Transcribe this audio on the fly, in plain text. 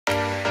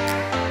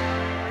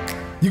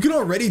You can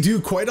already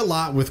do quite a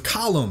lot with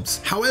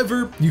columns.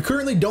 However, you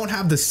currently don't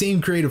have the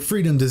same creative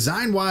freedom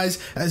design-wise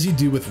as you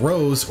do with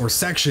rows or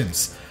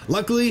sections.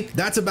 Luckily,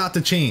 that's about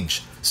to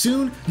change.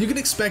 Soon, you can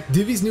expect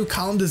Divi's new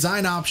column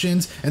design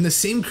options and the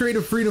same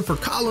creative freedom for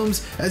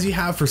columns as you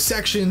have for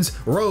sections,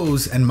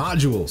 rows, and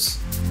modules.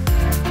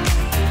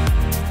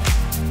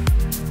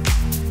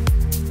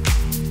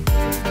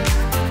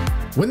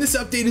 When this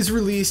update is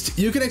released,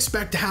 you can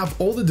expect to have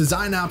all the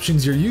design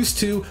options you're used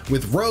to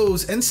with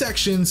rows and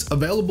sections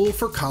available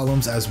for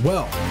columns as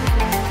well.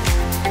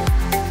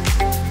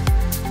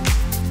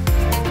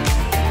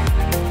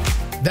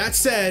 That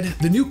said,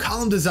 the new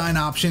column design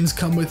options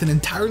come with an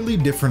entirely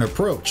different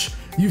approach.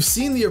 You've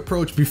seen the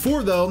approach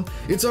before though,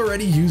 it's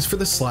already used for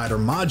the slider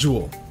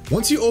module.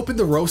 Once you open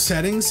the row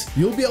settings,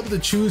 you'll be able to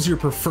choose your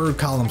preferred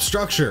column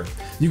structure.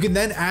 You can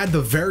then add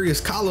the various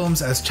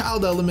columns as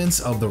child elements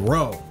of the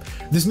row.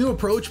 This new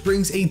approach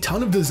brings a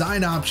ton of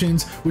design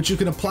options which you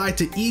can apply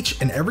to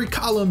each and every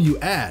column you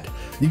add.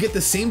 You get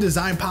the same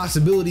design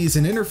possibilities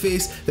and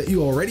interface that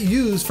you already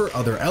use for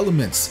other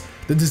elements.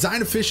 The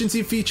design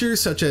efficiency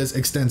features such as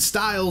extend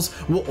styles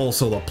will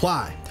also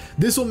apply.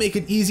 This will make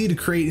it easy to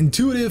create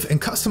intuitive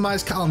and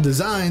customized column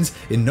designs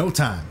in no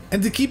time.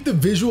 And to keep the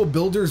Visual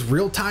Builder's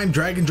real-time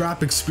drag and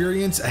drop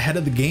experience ahead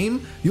of the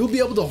game, you'll be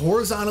able to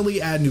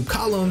horizontally add new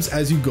columns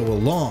as you go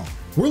along.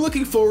 We're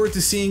looking forward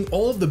to seeing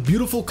all of the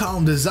beautiful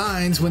column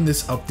designs when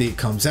this update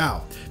comes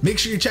out. Make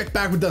sure you check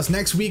back with us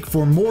next week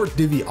for more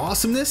Divi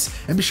awesomeness,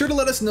 and be sure to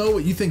let us know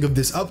what you think of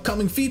this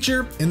upcoming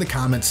feature in the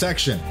comment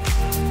section.